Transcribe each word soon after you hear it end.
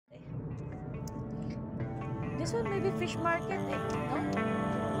This one maybe fish market, eh? No?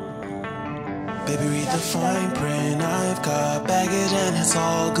 Baby, read the fine print. I've got baggage and it's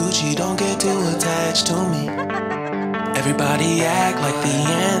all Gucci. Don't get too attached to me. Everybody act like the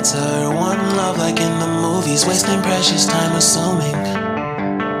answer. One love like in the movies. Wasting precious time assuming.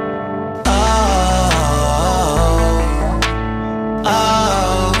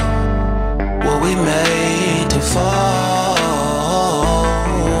 Oh, what we made to fall.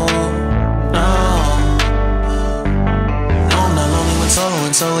 No, I'm not lonely when solo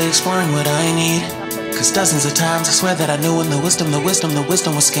and solely exploring what I need. Cause dozens of times I swear that I knew when the wisdom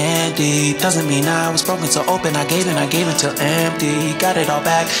was scanty. Doesn't mean I was broken, so open, I gave until empty. Got it all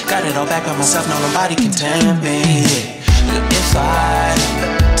back by myself, now nobody can tempt me. If I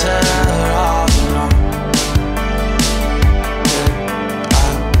turn off alone,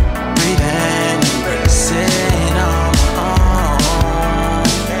 breathe in, embrace it on my own.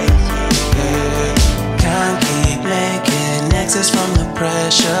 Can't keep making exits from the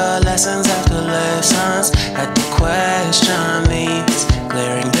pressure. Lessons after lessons, had to question these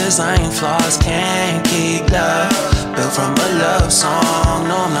glaring design flaws. Can't keep love built from a love song.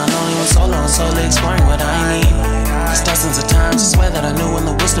 No, I'm not only one solo and solely exploring what I need. Cause dozens of times I swear that I knew when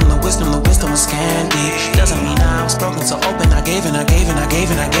the wisdom was candy. Doesn't mean I was broken, so open, I gave and I gave and I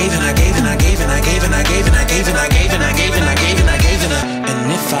gave and I gave and I gave and I gave and I gave and I gave and I gave and I gave and I gave and I gave and I gave and I.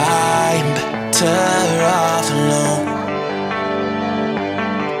 And if I'm better off alone,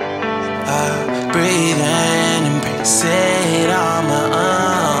 breathe in, embrace it on my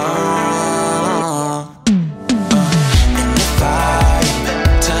own. And if I'm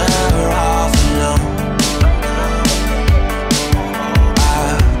better off alone,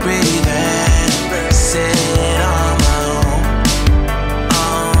 breathe in, embrace it on my own,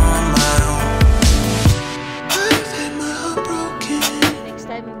 on my own. I've had my heart broken, Next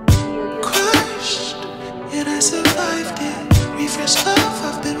time you crushed, yet I survived it. Refresh love,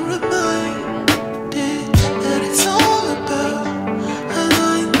 I've been reminded that it's all about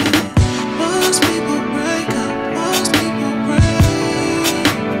alignment. Most people break up, most people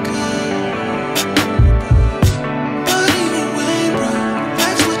break up. But even when broke,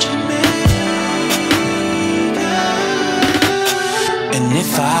 that's what you make up. And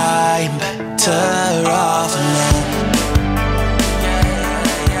if I'm better off alone,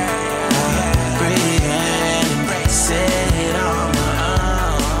 breathe in, embrace it on my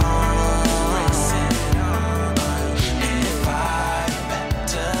own. And if I'm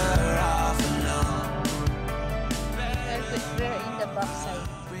better off alone, we're in the back side,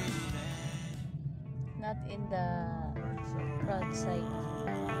 not in the front side.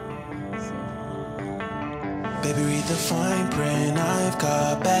 baby, read the fine print. I've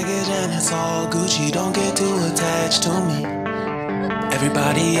got baggage and it's all Gucci. Don't get too attached to me.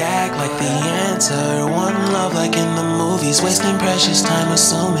 Everybody act like the answer. One love like in the movies. Wasting precious time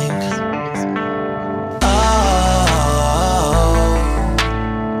assuming.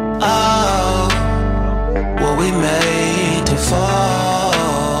 Oh, what we made to fall.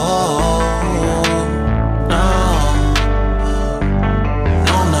 No,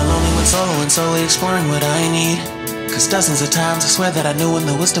 I'm not lonely when solo and solely exploring what I need. Cause dozens of times I swear that I knew when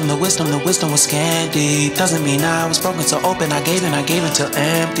the wisdom was scanty. Doesn't mean I was broken, so open, I gave until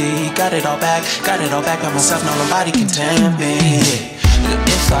empty. Got it all back by myself, now nobody can tempt me.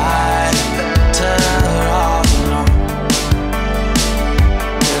 If I better off alone,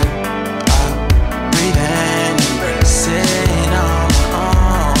 breathe in, embrace it on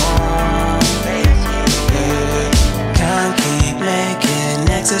my own. Can't keep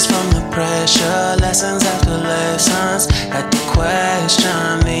making exits from the pressure. Lessons after lessons, had to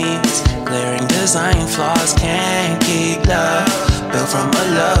question these glaring design flaws. Can't keep love built from a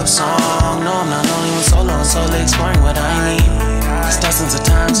love song. No, I'm not only one solo and solely exploring what I need. Cause dozens of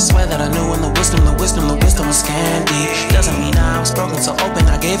times I swear that I knew when the wisdom was candy. Doesn't mean I was broken, so open,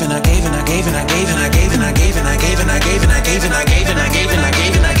 I gave and I gave and I gave and I gave and I gave and I gave and I gave and I gave and I gave and I gave and I gave and I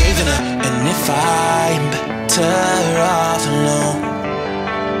gave and I gave and I. And if I'm better off alone,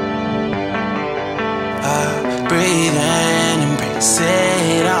 breathe in, embrace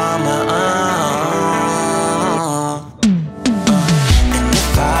it on my own. And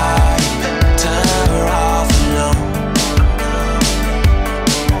if I'm better off alone,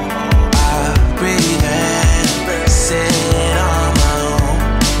 breathe in, embrace it on my own,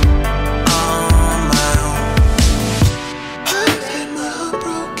 on my own. I've had my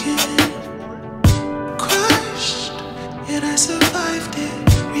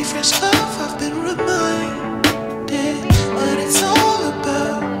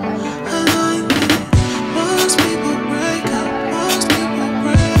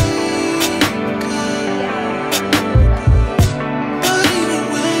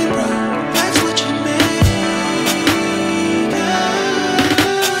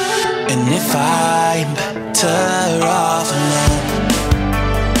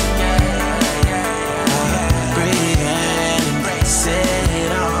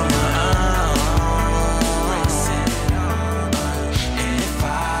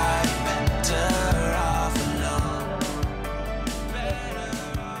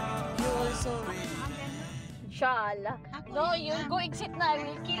Inshallah. No, you'll go exit na. I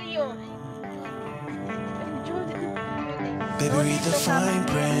will kill you. Baby, read the fine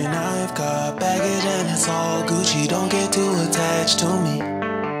print. I've got baggage and it's all Gucci. Don't get too attached to me.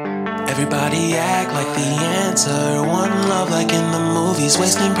 Everybody act like the answer. One love like in the movies.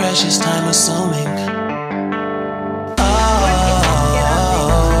 Wasting precious time assuming.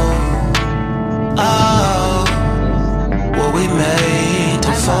 What we made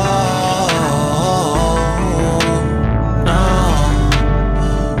to fall.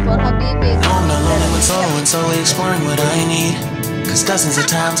 For Habibi. No, I'm not lonely when solo and solely exploring what I need. Cause dozens of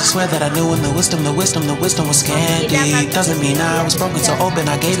times I swear that I knew when the wisdom was scanty. Doesn't mean I was broken so open,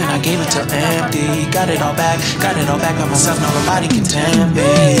 I gave it till empty. Got it all back by myself, now nobody can tempt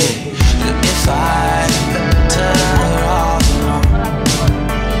me. If I turn off,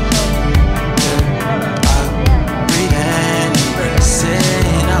 breathe in,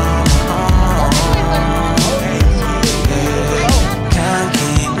 sit on my own. Can't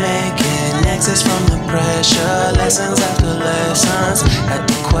keep making exits from the pressure. Lessons after lessons, had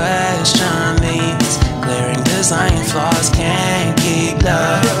to question these glaring design flaws. Can't keep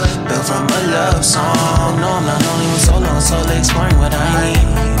love built from a love song. No, I'm not only with solo and solely exploring what I need.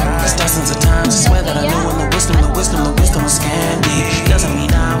 Cause dozens of times I swear that I knew when the wisdom was scanty. Doesn't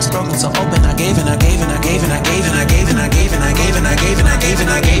mean I was broken so open. I gave and I gave and I gave and I gave and I gave and I gave and I gave and I gave and I gave and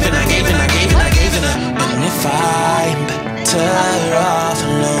I gave and I gave and I gave and I gave and I. And if I'm better off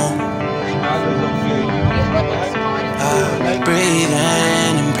alone, breathe in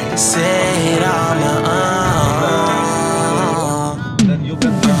and embrace it on my own. And if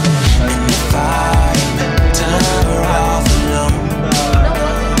I'm better off alone,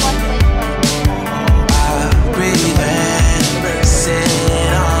 breathe in and embrace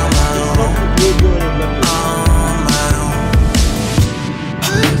it on my own. On my own.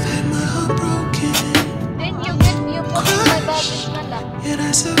 I've had my heart broken. Then you put my babies na lang. Yet I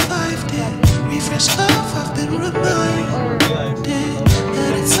survived it. Refresh love, I've been reminded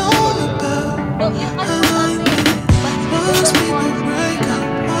that it's all about alignment. Most people break up,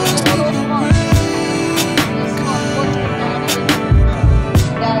 most people break up.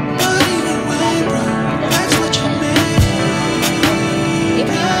 But either way, bro, that's what you made.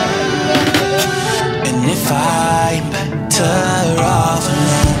 And if I'm better off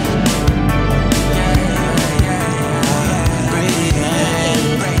alone, breathe in,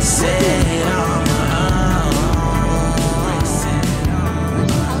 embrace it on my own.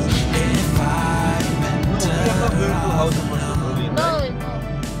 If I'm better off alone. No.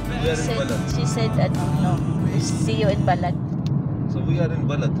 She said that no. See you in Balad. So we are in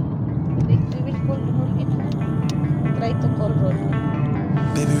Balad. We will call Rolly. Try to call Rolly.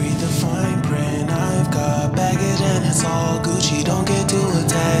 Baby, read the fine print. I've got baggage and it's all Gucci. Don't get too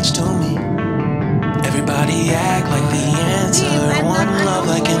attached to me. Everybody act like the answer. One love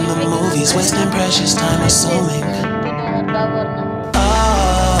like in the movies. Wasting precious time assuming.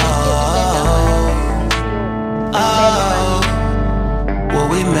 What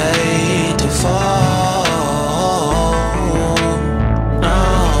we made to fall. No,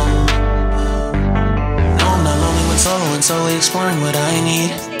 I'm not lonely when solo and solely exploring what I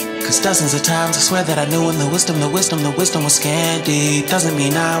need. Cause dozens of times I swear that I knew when the wisdom was scanty. Doesn't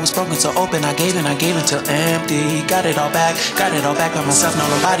mean I was broken so open. I gave and I gave until empty. Got it all back by myself. Now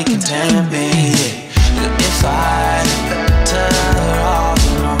nobody can tempt me. If I better off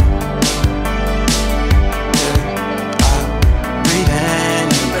alone, breathe in,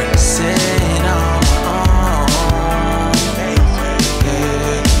 embrace it on my own.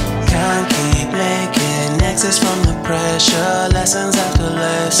 Can't keep making exits from the pressure. Lessons after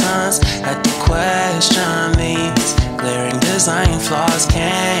lessons, had to question these glaring design flaws.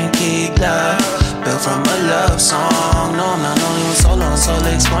 Can't keep love built from a love song. No, I'm not only with solo and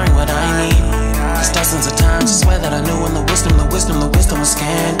solely exploring what I need. Cause dozens of times I swear that I knew when the wisdom was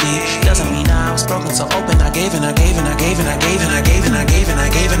scanty. Doesn't mean I was broken so open. I gave and I gave and I gave and I gave and I gave and I gave and I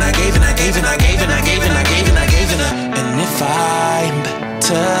gave and I gave and I gave and I gave and I gave and I gave and I gave and I. And if I'm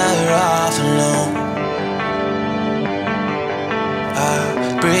better off alone,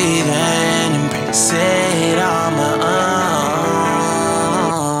 breathe in, embrace it on my own.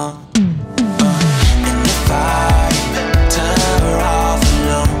 And if I'm better off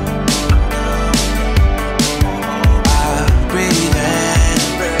alone, breathe in,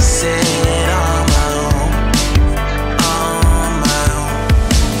 embrace it on my own. On my own.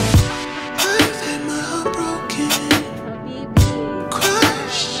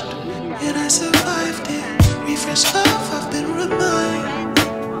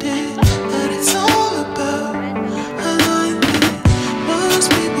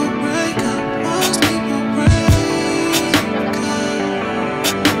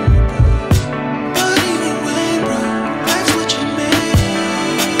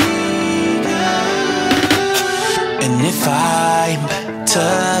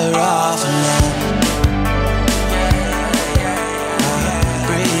 better off alone.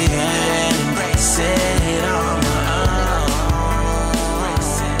 Breathe in, embrace it on my own.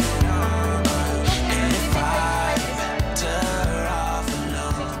 And if I better off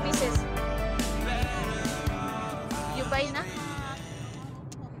alone. 6 pieces. You buy na?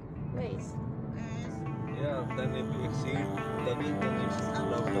 Guys. Yeah, then if you exceed the weight, then you should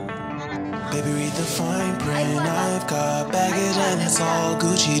love them. Baby, read the fine print. I've got baggage and it's all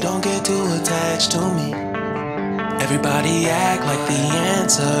Gucci. Don't get too attached to me. Everybody act like the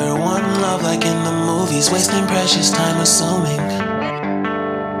answer. One love like in the movies. Wasting precious time assuming.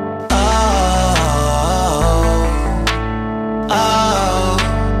 Oh,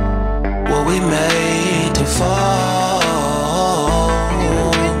 what we made to fall.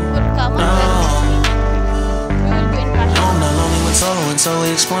 Solo and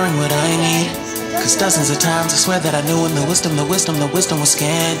solely exploring what I need. Cause dozens of times I swear that I knew when the wisdom was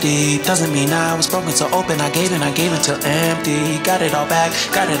scanty. Doesn't mean I was broken so open, I gave until empty. Got it all back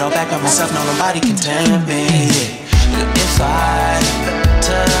by myself, no nobody can tempt me. If I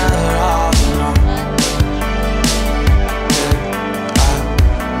better off alone,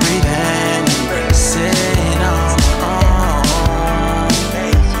 breathe in, embrace it on my own.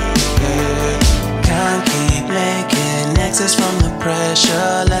 Can't keep making exits from the pressure.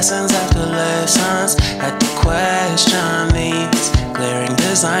 Lessons after lessons, had to question these glaring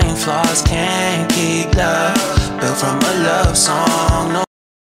design flaws. Can't keep love built from a love song. No.